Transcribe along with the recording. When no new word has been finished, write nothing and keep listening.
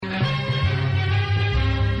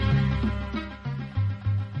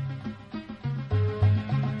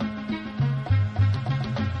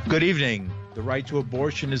Good evening. The right to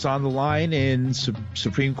abortion is on the line in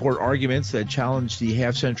Supreme Court arguments that challenge the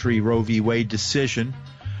half-century Roe V. Wade decision.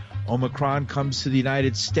 Omicron comes to the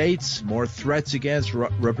United States. More threats against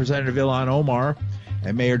Representative Ihan Omar.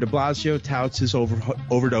 And Mayor DeBlasio touts his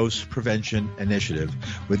Overdose Prevention initiative.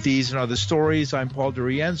 With these and other stories, I'm Paul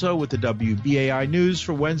DiRienzo with the WBAI News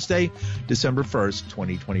for Wednesday, December 1st,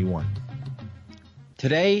 2021.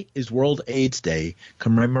 Today is World AIDS Day,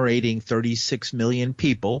 commemorating 36 million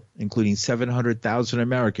people, including 700,000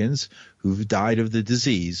 Americans, who've died of the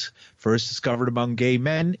disease. First discovered among gay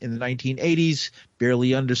men in the 1980s,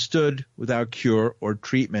 barely understood without cure or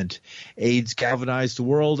treatment. AIDS galvanized the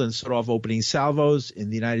world and set off opening salvos in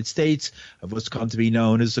the United States of what's come to be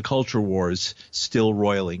known as the culture wars, still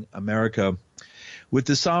roiling America. With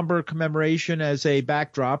the somber commemoration as a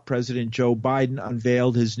backdrop, President Joe Biden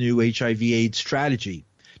unveiled his new HIV/AIDS strategy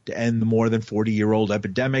to end the more than 40-year-old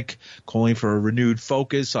epidemic, calling for a renewed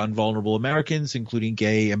focus on vulnerable Americans, including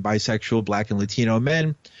gay and bisexual, Black and Latino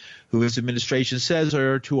men, who his administration says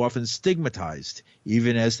are too often stigmatized,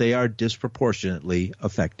 even as they are disproportionately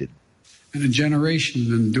affected. And a generation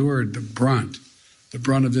endured the brunt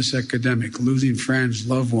of this epidemic, losing friends,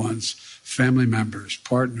 loved ones, family members,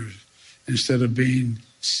 partners, instead of being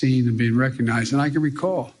seen and being recognized. And I can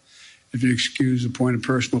recall, if you excuse a point of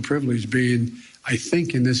personal privilege, being, I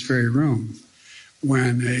think, in this very room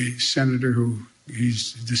when a senator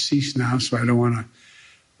he's deceased now, so I don't want to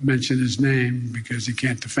mention his name because he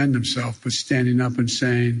can't defend himself, but standing up and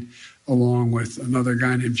saying, along with another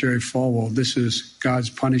guy named Jerry Falwell, this is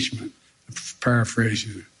God's punishment,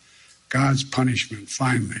 paraphrasing it, God's punishment,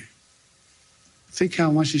 finally. Think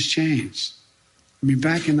how much has changed. I mean,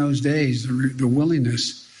 back in those days, the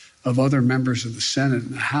willingness of other members of the Senate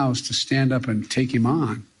and the House to stand up and take him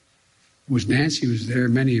on was Nancy was there,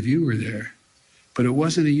 many of you were there, but it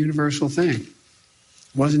wasn't a universal thing.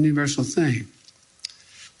 It wasn't a universal thing.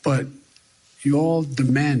 But you all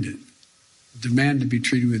demand to be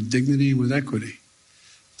treated with dignity and with equity.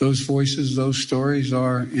 Those voices, those stories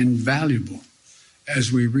are invaluable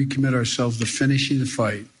as we recommit ourselves to finishing the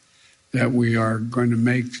fight that we are going to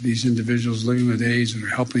make to these individuals living with AIDS and are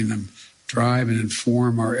helping them drive and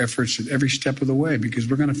inform our efforts at every step of the way, because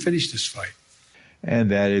we're going to finish this fight.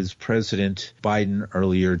 And that is President Biden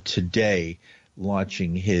earlier today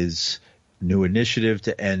launching his new initiative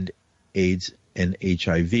to end AIDS and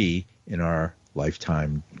HIV in our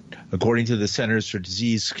lifetime. According to the Centers for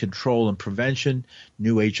Disease Control and Prevention,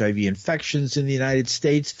 new HIV infections in the United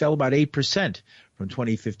States fell about 8% from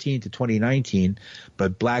 2015 to 2019,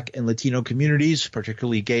 but Black and Latino communities,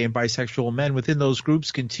 particularly gay and bisexual men within those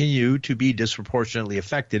groups, continue to be disproportionately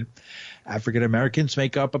affected. African Americans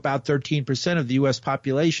make up about 13% of the U.S.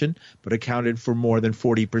 population, but accounted for more than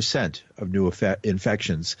 40% of new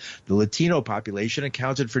infections. The Latino population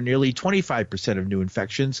accounted for nearly 25% of new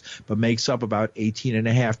infections, but makes up about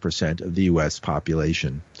 18.5% of the U.S.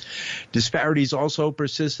 population. Disparities also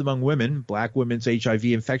persist among women. Black women's HIV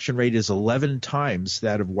infection rate is 11 times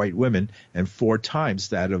that of white women and 4 times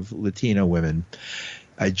that of Latino women.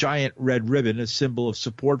 A giant red ribbon, a symbol of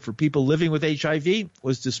support for people living with HIV,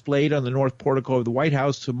 was displayed on the north portico of the White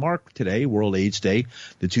House to mark today, World AIDS Day.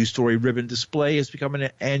 The 2-story ribbon display has become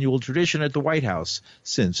an annual tradition at the White House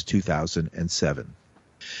since 2007.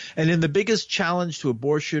 And in the biggest challenge to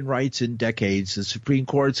abortion rights in decades, the Supreme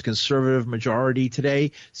Court's conservative majority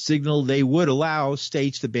today signaled they would allow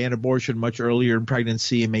states to ban abortion much earlier in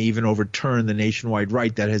pregnancy and may even overturn the nationwide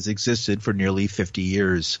right that has existed for nearly 50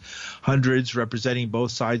 years. Hundreds representing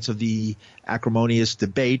both sides of the acrimonious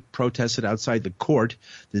debate protested outside the court.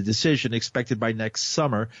 The decision, expected by next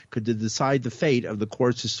summer, could decide the fate of the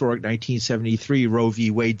court's historic 1973 Roe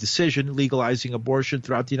v. Wade decision legalizing abortion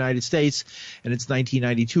throughout the United States and its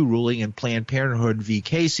 1992 ruling in Planned Parenthood v.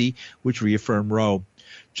 Casey, which reaffirmed Roe.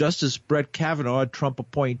 Justice Brett Kavanaugh, a Trump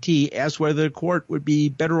appointee, asked whether the court would be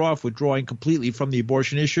better off withdrawing completely from the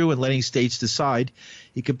abortion issue and letting states decide.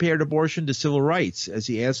 He compared abortion to civil rights as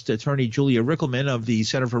he asked Attorney Julia Rickleman of the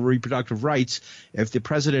Center for Reproductive Rights if the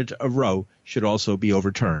precedent of Roe should also be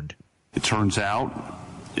overturned. It turns out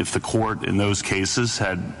if the court in those cases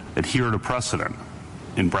had adhered to precedent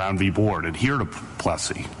in Brown v. Board, adhered to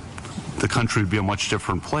Plessy, the country would be a much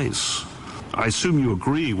different place. I assume you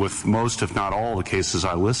agree with most, if not all, the cases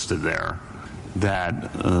I listed there,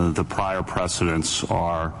 that the prior precedents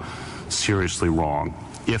are seriously wrong.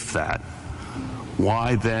 If that,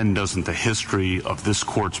 why then doesn't the history of this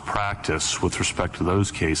court's practice with respect to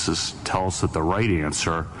those cases tell us that the right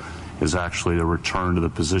answer is actually to return to the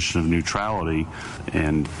position of neutrality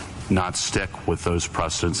and not stick with those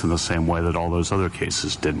precedents in the same way that all those other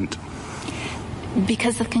cases didn't?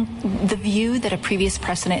 Because the view that a previous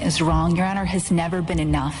precedent is wrong, Your Honor, has never been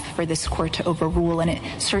enough for this court to overrule, and it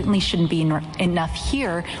certainly shouldn't be enough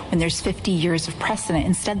here when there's 50 years of precedent.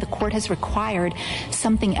 Instead, the court has required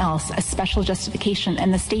something else, a special justification,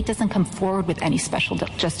 and the state doesn't come forward with any special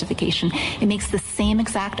justification. It makes the same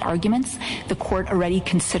exact arguments the court already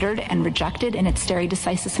considered and rejected in its stare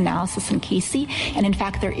decisis analysis in Casey, and in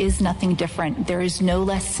fact, there is nothing different. There is no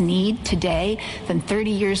less need today than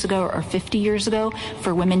 30 years ago or 50 years ago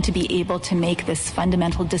for women to be able to make this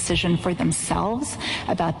fundamental decision for themselves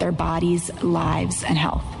about their bodies, lives, and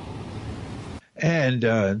health. And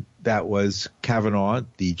that was Kavanaugh,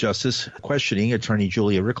 the justice, questioning Attorney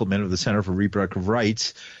Julia Rickleman of the Center for Reproductive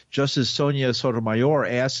Rights. Justice Sonia Sotomayor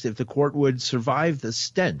asked if the court would survive the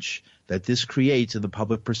stench that this creates in the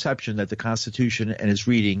public perception that the Constitution and its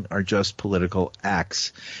reading are just political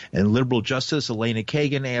acts. And liberal Justice Elena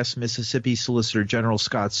Kagan asked Mississippi Solicitor General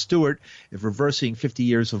Scott Stewart if reversing 50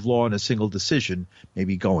 years of law in a single decision may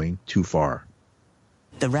be going too far.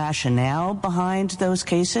 The rationale behind those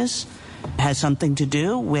cases has something to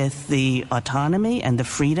do with the autonomy and the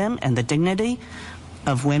freedom and the dignity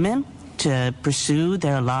of women to pursue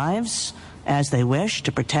their lives as they wish,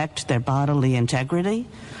 to protect their bodily integrity,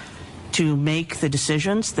 to make the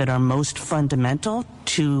decisions that are most fundamental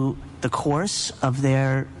to the course of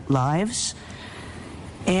their lives.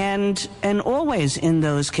 And always in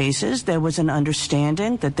those cases, there was an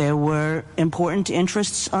understanding that there were important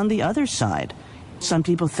interests on the other side. Some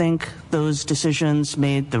people think those decisions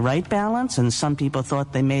made the right balance, and some people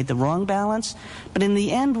thought they made the wrong balance. But in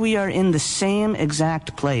the end, we are in the same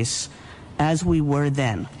exact place as we were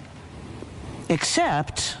then,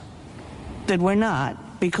 except that we're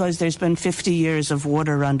not, because there's been 50 years of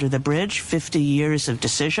water under the bridge, 50 years of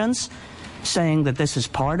decisions saying that this is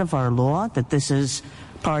part of our law, that this is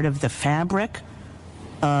part of the fabric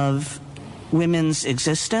of women's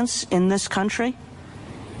existence in this country,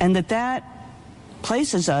 and that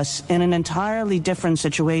places us in an entirely different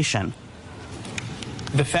situation.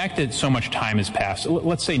 The fact that so much time has passed,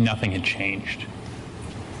 let's say nothing had changed,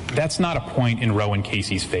 that's not a point in Roe and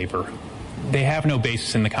Casey's favor. They have no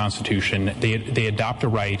basis in the Constitution. They adopt a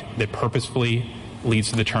right that purposefully leads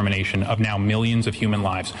to the termination of now millions of human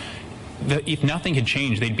lives. If nothing had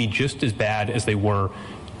changed, they'd be just as bad as they were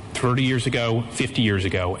 30 years ago, 50 years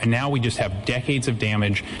ago, and now we just have decades of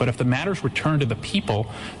damage. But if the matters return to the people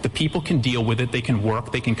can deal with it, they can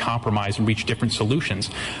work, they can compromise and reach different solutions.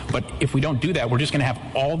 But if we don't do that, we're just going to have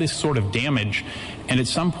all this sort of damage, and at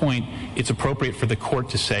some point it's appropriate for the court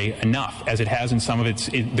to say enough, as it has in some of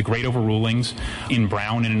the great overrulings in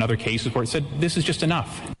Brown and in other cases where it said this is just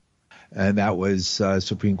enough. And that was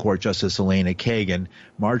Supreme Court Justice Elena Kagan.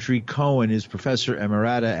 Marjorie Cohen is professor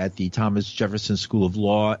emerita at the Thomas Jefferson School of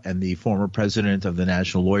Law and the former president of the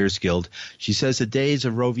National Lawyers Guild. She says the days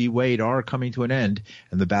of Roe v. Wade are coming to an end,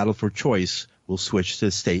 and the battle for choice will switch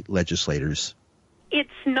to state legislators. It's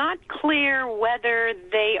not clear whether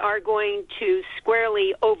they are going to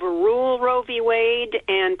squarely overrule Roe v. Wade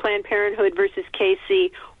and Planned Parenthood versus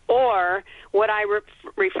Casey, or what I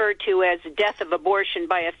refer to as death of abortion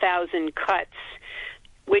by 1,000 cuts,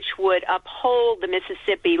 which would uphold the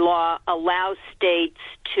Mississippi law, allow states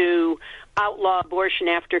to outlaw abortion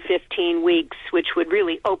after 15 weeks, which would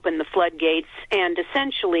really open the floodgates and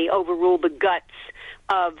essentially overrule the guts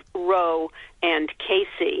of Roe and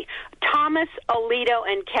Casey. Thomas, Alito,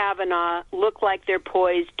 and Kavanaugh look like they're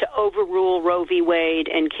poised to overrule Roe v. Wade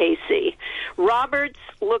and Casey. Roberts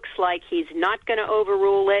looks like he's not going to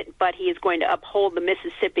overrule it, but he is going to uphold the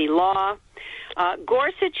Mississippi law.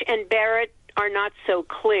 Gorsuch and Barrett are not so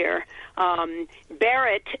clear.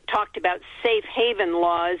 Barrett talked about safe haven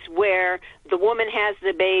laws where the woman has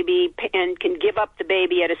the baby and can give up the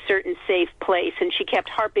baby at a certain safe place, and she kept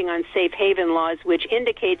harping on safe haven laws, which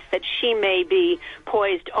indicates that she may be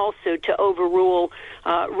poised also to overrule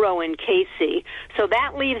Roe and Casey. So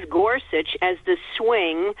that leaves Gorsuch as the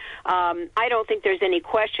swing. I don't think there's any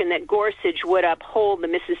question that Gorsuch would uphold the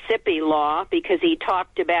Mississippi law because he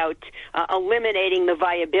talked about eliminating the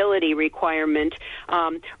viability requirement.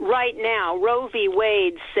 Right now, Roe v.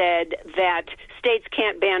 Wade said that states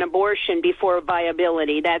can't ban abortion before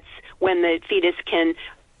viability. That's when the fetus can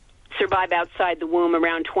survive outside the womb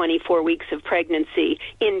around 24 weeks of pregnancy.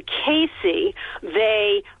 In Casey,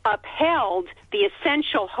 they upheld the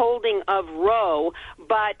essential holding of Roe,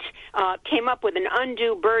 but came up with an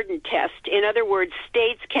undue burden test. In other words,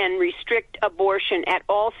 states can restrict abortion at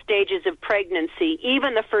all stages of pregnancy,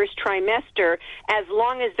 even the first trimester, as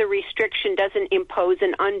long as the restriction doesn't impose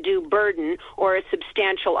an undue burden or a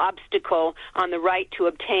substantial obstacle on the right to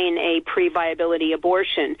obtain a pre-viability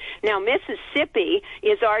abortion. Now, Mississippi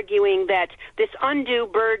is arguing that this undue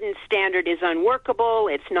burden standard is unworkable.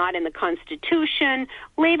 It's not in the Constitution.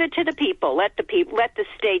 Leave it to the people. Let the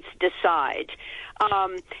states decide.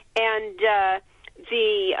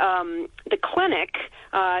 The clinic,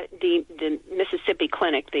 the Mississippi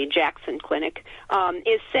clinic, the Jackson clinic,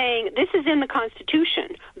 is saying this is in the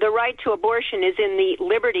Constitution. The right to abortion is in the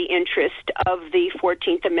liberty interest of the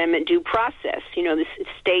 14th Amendment due process. You know, the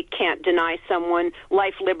state can't deny someone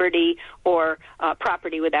life, liberty, or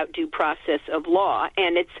property without due process of law.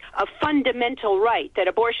 And it's a fundamental right, that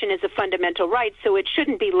abortion is a fundamental right, so it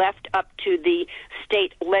shouldn't be left up to the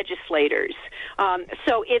state legislators.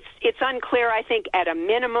 So it's unclear. I think at a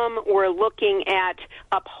minimum we're looking at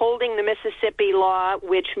upholding the Mississippi law,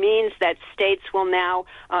 which means that states will now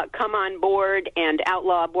come on board and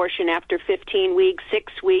outlaw abortion after 15 weeks,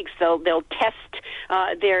 6 weeks. They'll test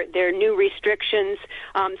their new restrictions.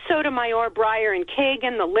 Sotomayor, Breyer, and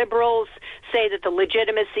Kagan, the liberals, say that the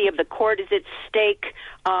legitimacy of the court is at stake.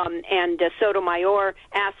 And Sotomayor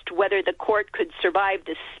asked whether the court could survive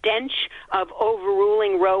the stench of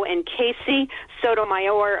overruling Roe and Casey.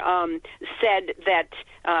 Sotomayor said that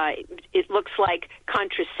it looks like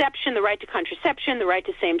contraception, the right to contraception, the right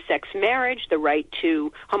to same-sex marriage, the right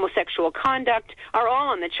to homosexual conduct are all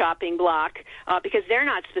on the chopping block because they're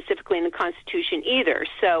not specifically in the Constitution either.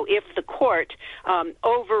 So if the court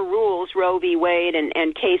overrules Roe v. Wade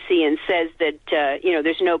and Casey and says that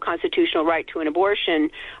there's no constitutional right to an abortion,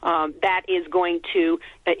 that is going to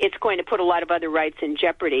put a lot of other rights in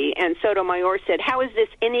jeopardy. And Sotomayor said, how is this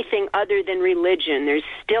anything other than religion? There's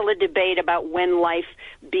still a debate about when life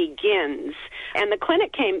begins. And the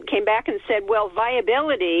clinic came back and said, well,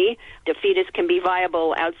 viability, the fetus can be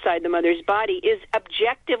viable outside the mother's body, is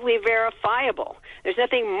objectively verifiable. There's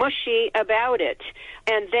nothing mushy about it.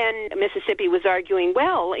 And then Mississippi was arguing,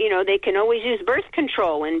 well, they can always use birth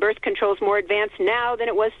control, and birth control is more advanced now than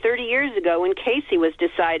it was 30 years ago when Casey was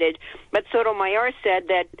decided. But Sotomayor said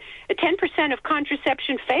that 10% of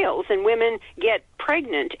contraception fails and women get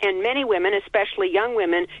pregnant, and many women, especially young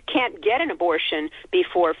women, can't get an abortion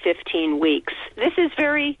before 15 weeks. This is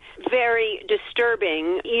very, very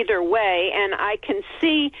disturbing either way, and I can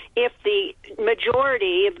see if the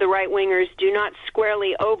majority of the right-wingers do not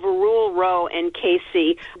squarely overrule Roe and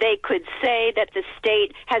Casey, they could say that the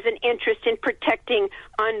state has an interest in protecting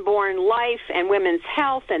unborn life and women's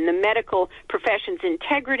health and the medical profession's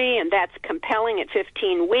integrity, and that's compelling at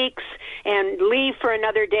 15 weeks, and leave for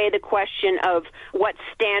another day the question of what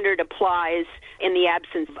standard applies in the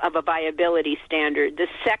absence of a viability standard. The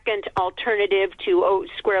second alternative to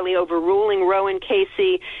squarely overruling Roe and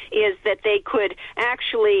Casey is that they could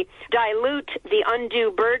actually dilute the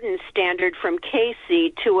undue burden standard from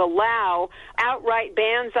Casey to allow outright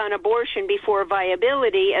bans on abortion before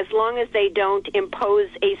viability as long as they don't impose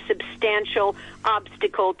a substantial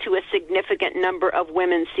obstacle to a significant number of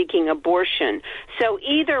women seeking abortion. So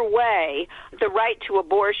either way, the right to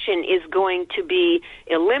abortion is going to be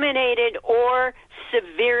eliminated or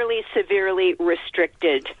severely, severely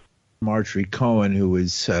restricted. Marjorie Cohen, who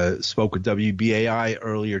spoke with WBAI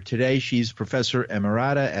earlier today. She's professor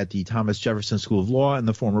emerita at the Thomas Jefferson School of Law and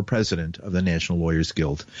the former president of the National Lawyers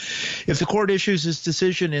Guild. If the court issues its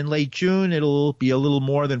decision in late June, it'll be a little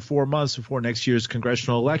more than 4 months before next year's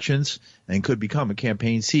congressional elections and could become a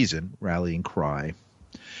campaign season rallying cry.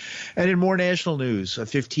 And in more national news, a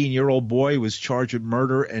 15-year-old boy was charged with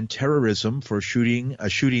murder and terrorism for a shooting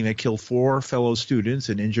that killed 4 fellow students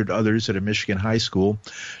and injured others at a Michigan high school.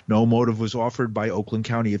 No motive was offered by Oakland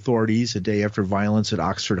County authorities a day after violence at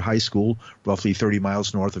Oxford High School, roughly 30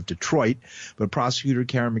 miles north of Detroit. But prosecutor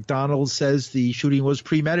Karen McDonald says the shooting was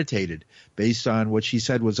premeditated based on what she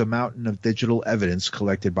said was a mountain of digital evidence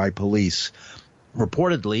collected by police.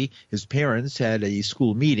 Reportedly, his parents had a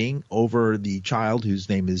school meeting over the child, whose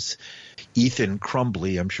name is Ethan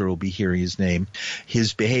Crumbly. I'm sure we'll be hearing his name.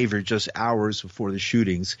 His behavior just hours before the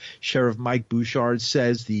shootings. Sheriff Mike Bouchard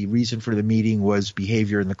says the reason for the meeting was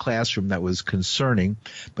behavior in the classroom that was concerning,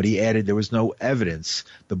 but he added there was no evidence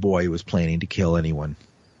the boy was planning to kill anyone.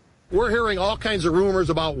 We're hearing all kinds of rumors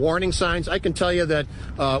about warning signs. I can tell you that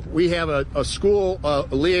we have a school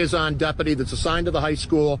liaison deputy that's assigned to the high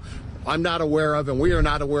school. I'm not aware of, and we are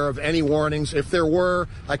not aware of any warnings. If there were,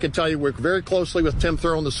 I can tell you we work very closely with Tim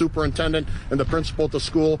Thurl, the superintendent, and the principal at the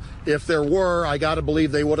school. If there were, I got to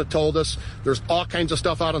believe they would have told us. There's all kinds of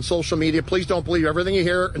stuff out on social media. Please don't believe everything you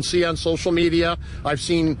hear and see on social media. I've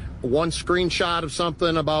seen one screenshot of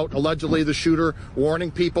something about allegedly the shooter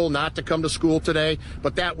warning people not to come to school today,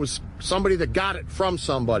 but that was somebody that got it from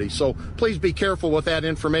somebody. So please be careful with that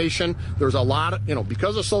information. There's a lot of,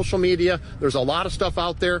 because of social media, there's a lot of stuff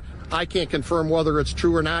out there. I can't confirm whether it's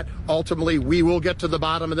true or not. Ultimately, we will get to the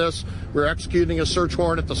bottom of this. We're executing a search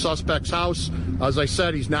warrant at the suspect's house. As I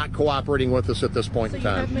said, he's not cooperating with us at this point in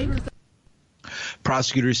time.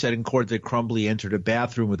 Prosecutors said in court that Crumbly entered a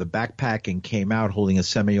bathroom with a backpack and came out holding a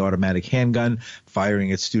semi-automatic handgun,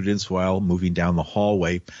 firing at students while moving down the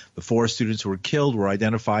hallway. The 4 students who were killed were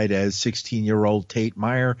identified as 16-year-old Tate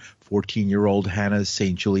Meyer, 14-year-old Hannah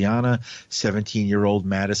St. Juliana, 17-year-old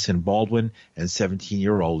Madison Baldwin, and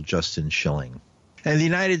 17-year-old Justin Schilling. And the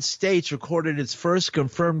United States recorded its first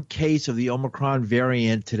confirmed case of the Omicron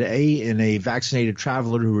variant today in a vaccinated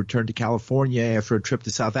traveler who returned to California after a trip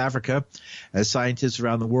to South Africa. As scientists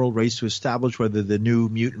around the world race to establish whether the new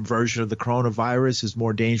mutant version of the coronavirus is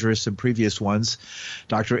more dangerous than previous ones,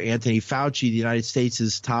 Dr. Anthony Fauci, the United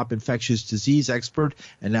States' top infectious disease expert,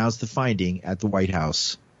 announced the finding at the White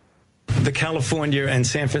House. The California and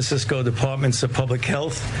San Francisco Departments of Public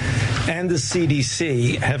Health and the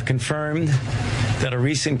CDC have confirmed that a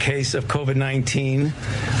recent case of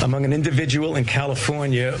COVID-19 among an individual in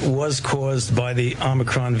California was caused by the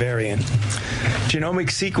Omicron variant. Genomic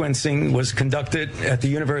sequencing was conducted at the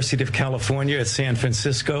University of California at San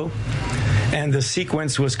Francisco, and the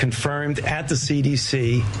sequence was confirmed at the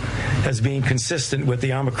CDC as being consistent with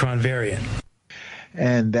the Omicron variant.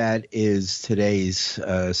 And that is today's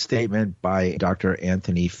statement by Dr.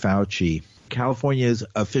 Anthony Fauci. California's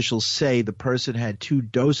officials say the person had 2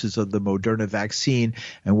 doses of the Moderna vaccine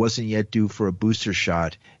and wasn't yet due for a booster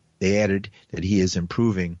shot. They added that he is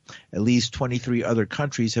improving. At least 23 other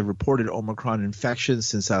countries have reported Omicron infections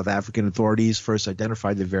since South African authorities first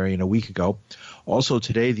identified the variant a week ago. Also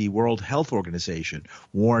today, the World Health Organization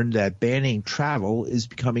warned that banning travel is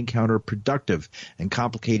becoming counterproductive and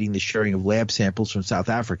complicating the sharing of lab samples from South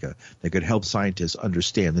Africa that could help scientists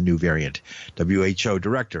understand the new variant. WHO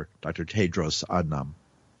Director Dr. Tedros Adhanom.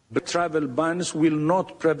 The travel bans will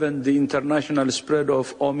not prevent the international spread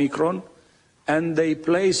of Omicron, and they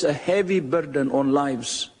place a heavy burden on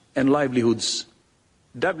lives and livelihoods.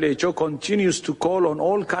 WHO continues to call on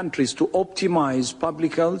all countries to optimize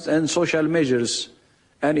public health and social measures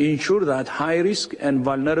and ensure that high-risk and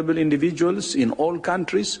vulnerable individuals in all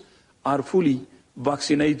countries are fully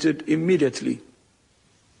vaccinated immediately.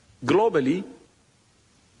 Globally,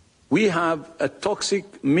 we have a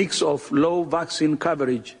toxic mix of low vaccine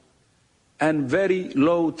coverage and very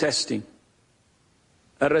low testing,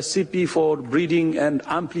 a recipe for breeding and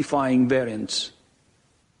amplifying variants.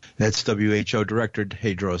 That's WHO Director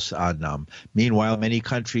Tedros Adhanom. Meanwhile, many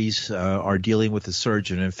countries are dealing with a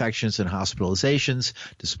surge in infections and hospitalizations.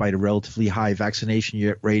 Despite a relatively high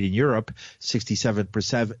vaccination rate in Europe,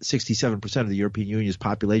 67% of the European Union's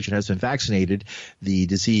population has been vaccinated. The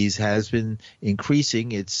disease has been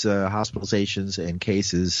increasing its hospitalizations and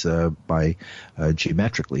cases by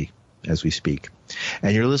geometrically as we speak.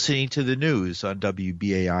 And you're listening to the news on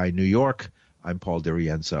WBAI New York. I'm Paul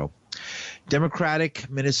DiRienzo. Democratic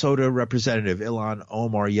Minnesota Representative Ihan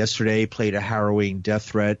Omar yesterday played a harrowing death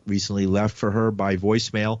threat recently left for her by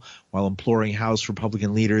voicemail while imploring House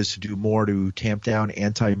Republican leaders to do more to tamp down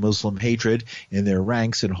anti-Muslim hatred in their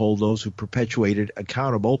ranks and hold those who perpetuate it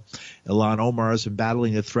accountable. Ihan Omar has been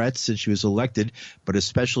battling the threats since she was elected, but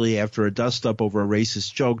especially after a dust-up over a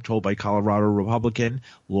racist joke told by Colorado Republican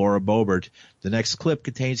Laura Boebert. The next clip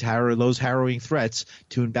contains those harrowing threats.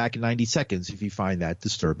 Tune back in 90 seconds if you find that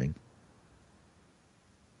disturbing.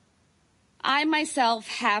 I myself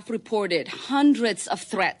have reported hundreds of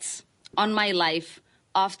threats on my life,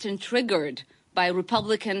 often triggered by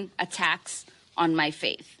Republican attacks on my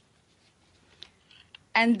faith.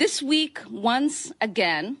 And this week, once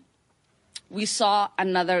again, we saw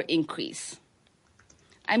another increase.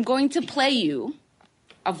 I'm going to play you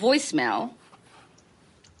a voicemail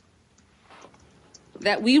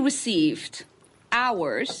that we received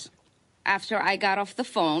hours after I got off the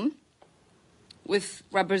phone with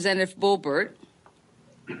Representative Boebert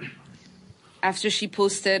after she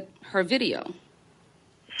posted her video.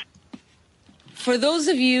 For those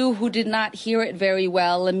of you who did not hear it very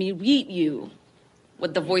well, let me read you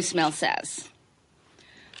what the voicemail says.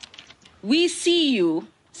 We see you,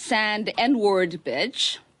 sand N-word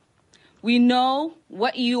bitch. We know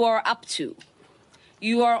what you are up to.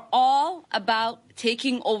 You are all about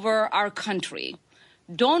taking over our country.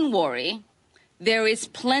 Don't worry. There is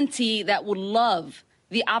plenty that would love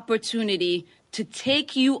the opportunity to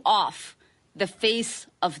take you off the face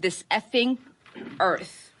of this effing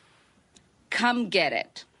earth. Come get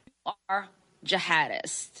it. You are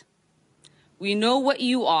jihadists. We know what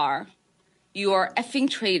you are. You are effing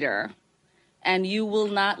traitor, and you will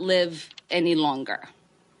not live any longer.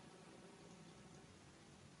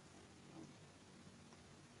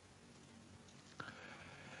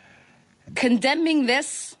 Condemning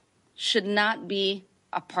this should not be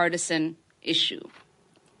a partisan issue.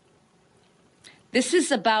 This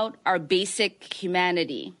is about our basic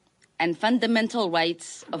humanity and fundamental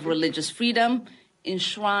rights of religious freedom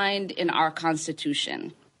enshrined in our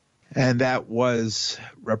Constitution. And that was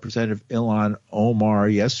Representative Ihan Omar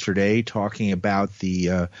yesterday talking about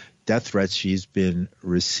the death threats she's been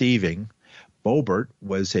receiving. Boebert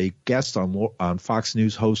was a guest on Fox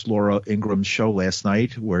News host Laura Ingram's show last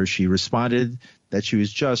night, where she responded that she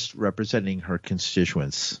was just representing her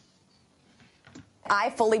constituents.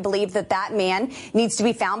 I fully believe that that man needs to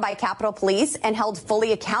be found by Capitol Police and held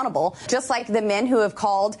fully accountable, just like the men who have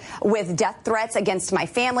called with death threats against my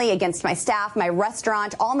family, against my staff, my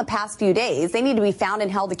restaurant, all in the past few days. They need to be found and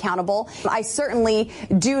held accountable. I certainly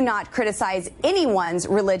do not criticize anyone's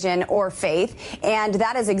religion or faith, and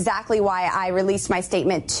that is exactly why I released my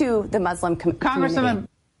statement to the Muslim community. Congresswoman.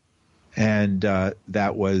 And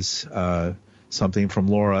that was something from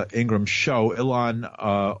Laura Ingram's show. Ihan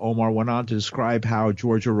Omar went on to describe how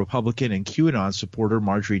Georgia Republican and QAnon supporter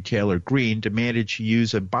Marjorie Taylor Greene demanded she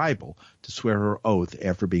use a Bible to swear her oath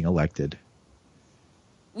after being elected.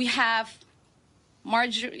 We have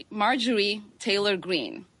Marjorie Taylor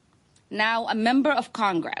Greene, now a member of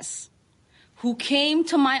Congress, who came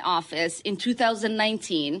to my office in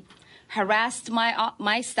 2019, harassed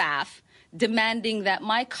my staff, demanding that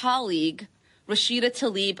my colleague, Rashida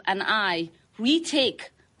Tlaib, and I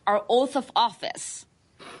retake our oath of office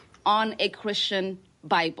on a Christian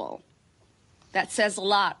Bible. That says a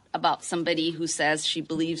lot about somebody who says she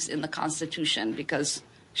believes in the Constitution, because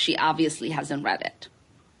she obviously hasn't read it.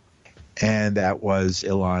 And that was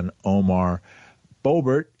Ihan Omar.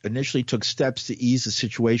 Boebert initially took steps to ease the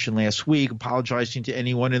situation last week, apologizing to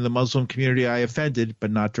anyone in the Muslim community I offended,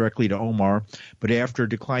 but not directly to Omar. But after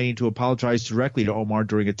declining to apologize directly to Omar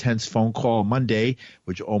during a tense phone call Monday,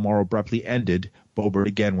 which Omar abruptly ended, Boebert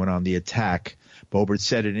again went on the attack. Boebert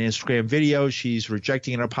said in an Instagram video she's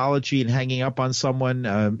rejecting an apology and hanging up on someone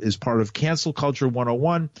is part of cancel culture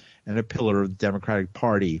 101 and a pillar of the Democratic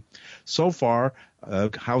Party. So far,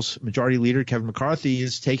 House Majority Leader Kevin McCarthy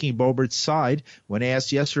is taking Boebert's side. When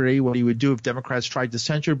asked yesterday what he would do if Democrats tried to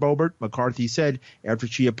censure Boebert, McCarthy said, after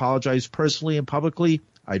she apologized personally and publicly,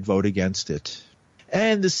 I'd vote against it.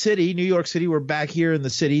 And the city, New York City, we're back here in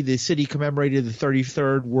the city. The city commemorated the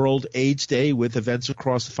 33rd World AIDS Day with events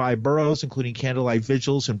across the 5 boroughs, including candlelight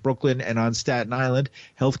vigils in Brooklyn and on Staten Island.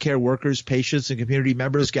 Healthcare workers, patients, and community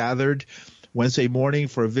members gathered Wednesday morning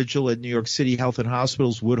for a vigil at New York City Health and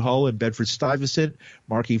Hospitals Woodhull and Bedford-Stuyvesant,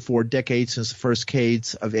 marking 4 decades since the first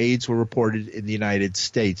cases of AIDS were reported in the United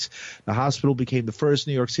States. The hospital became the first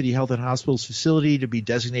New York City Health and Hospitals facility to be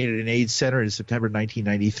designated an AIDS center in September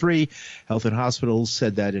 1993. Health and Hospitals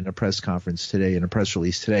said that in a press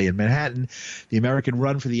release today in Manhattan. The American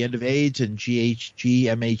Run for the End of AIDS and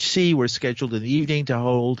GHGMHC were scheduled in the evening to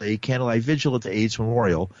hold a candlelight vigil at the AIDS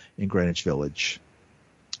Memorial in Greenwich Village.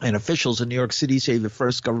 And officials in New York City say the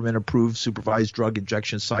first government-approved supervised drug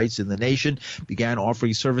injection sites in the nation began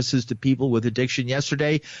offering services to people with addiction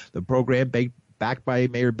yesterday. The program, backed by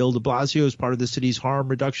Mayor Bill DeBlasio, is part of the city's harm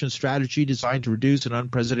reduction strategy designed to reduce an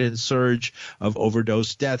unprecedented surge of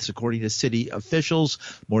overdose deaths. According to city officials,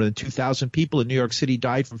 more than 2,000 people in New York City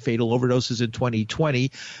died from fatal overdoses in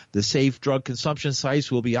 2020. The safe drug consumption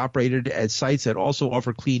sites will be operated at sites that also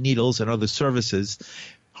offer clean needles and other services.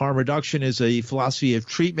 Harm reduction is a philosophy of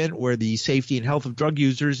treatment where the safety and health of drug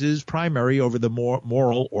users is primary over the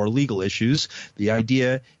moral or legal issues. The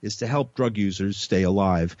idea is to help drug users stay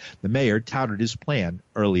alive. The mayor touted his plan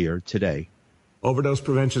earlier today. Overdose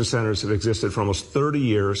prevention centers have existed for almost 30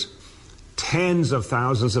 years. Tens of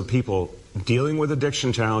thousands of people dealing with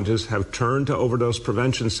addiction challenges have turned to overdose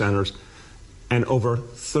prevention centers. And over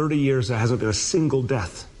 30 years, there hasn't been a single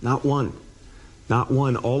death, not one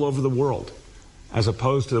all over the world, as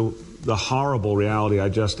opposed to the horrible reality I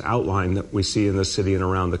just outlined that we see in this city and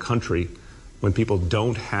around the country when people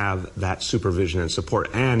don't have that supervision and support.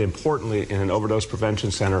 And importantly, in an overdose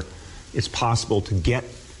prevention center, it's possible to get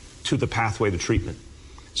to the pathway to treatment.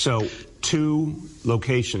 So 2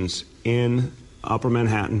 locations in Upper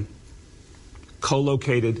Manhattan,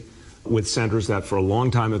 co-located with centers that for a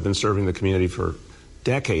long time have been serving the community, for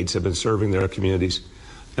decades have been serving their communities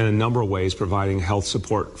in a number of ways, providing health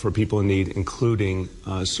support for people in need, including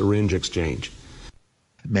syringe exchange.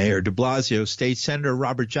 Mayor DeBlasio, State Senator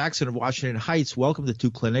Robert Jackson of Washington Heights welcomed the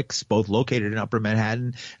two clinics, both located in Upper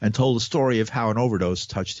Manhattan, and told a story of how an overdose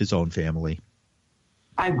touched his own family.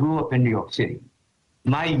 I grew up in New York City.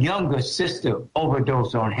 My younger sister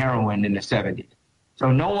overdosed on heroin in the 70s.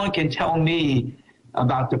 So no one can tell me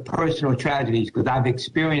about the personal tragedies, because I've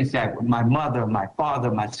experienced that with my mother, my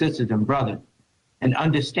father, my sisters and brothers, and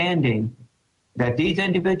understanding that these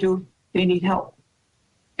individuals, they need help.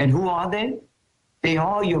 And who are they? They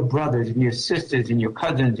are your brothers and your sisters and your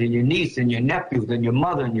cousins and your niece and your nephews and your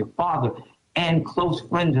mother and your father and close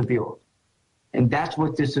friends of yours. And that's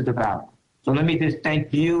what this is about. So let me just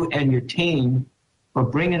thank you and your team for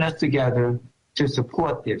bringing us together to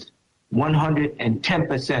support this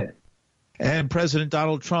 110%. And President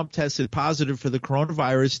Donald Trump tested positive for the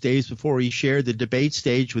coronavirus days before he shared the debate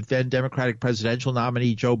stage with then Democratic presidential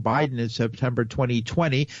nominee Joe Biden in September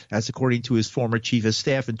 2020. That's according to his former chief of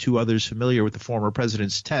staff and two others familiar with the former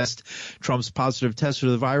president's test. Trump's positive test for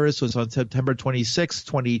the virus was on September 26,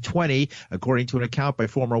 2020, according to an account by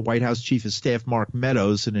former White House chief of staff Mark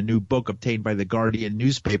Meadows in a new book obtained by the Guardian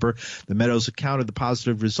newspaper. The Meadows account of the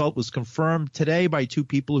positive result was confirmed today by two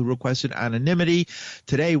people who requested anonymity.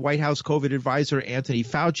 Today, White House COVID advisor Anthony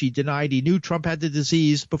Fauci denied he knew Trump had the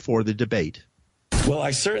disease before the debate. Well,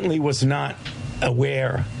 I certainly was not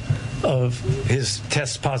aware of his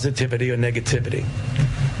test positivity or negativity.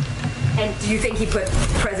 And do you think he put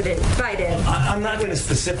President Biden? I'm not going to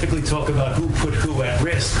specifically talk about who put who at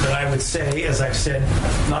risk, but I would say, as I've said,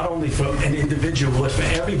 not only for an individual, but for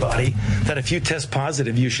everybody, that if you test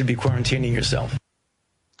positive, you should be quarantining yourself.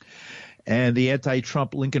 And the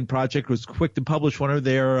anti-Trump Lincoln Project was quick to publish one of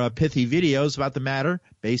their pithy videos about the matter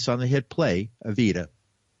based on the hit play Evita.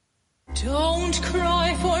 Don't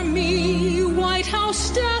cry for me, White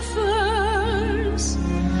House staffers.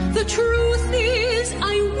 The truth is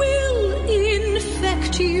I will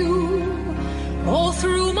infect you. All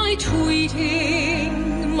through my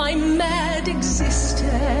tweeting, my mad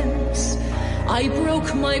existence. I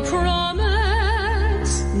broke my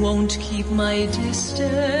promise, won't keep my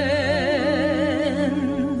distance.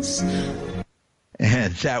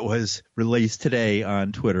 And that was released today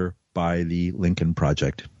on Twitter by the Lincoln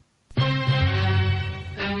Project.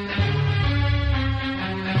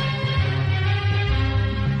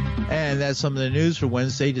 And that's some of the news for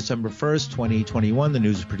Wednesday, December 1st, 2021. The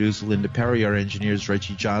news is produced Linda Perry. Our engineer is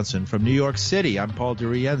Reggie Johnson. From New York City, I'm Paul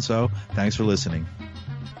DiRienzo. Thanks for listening.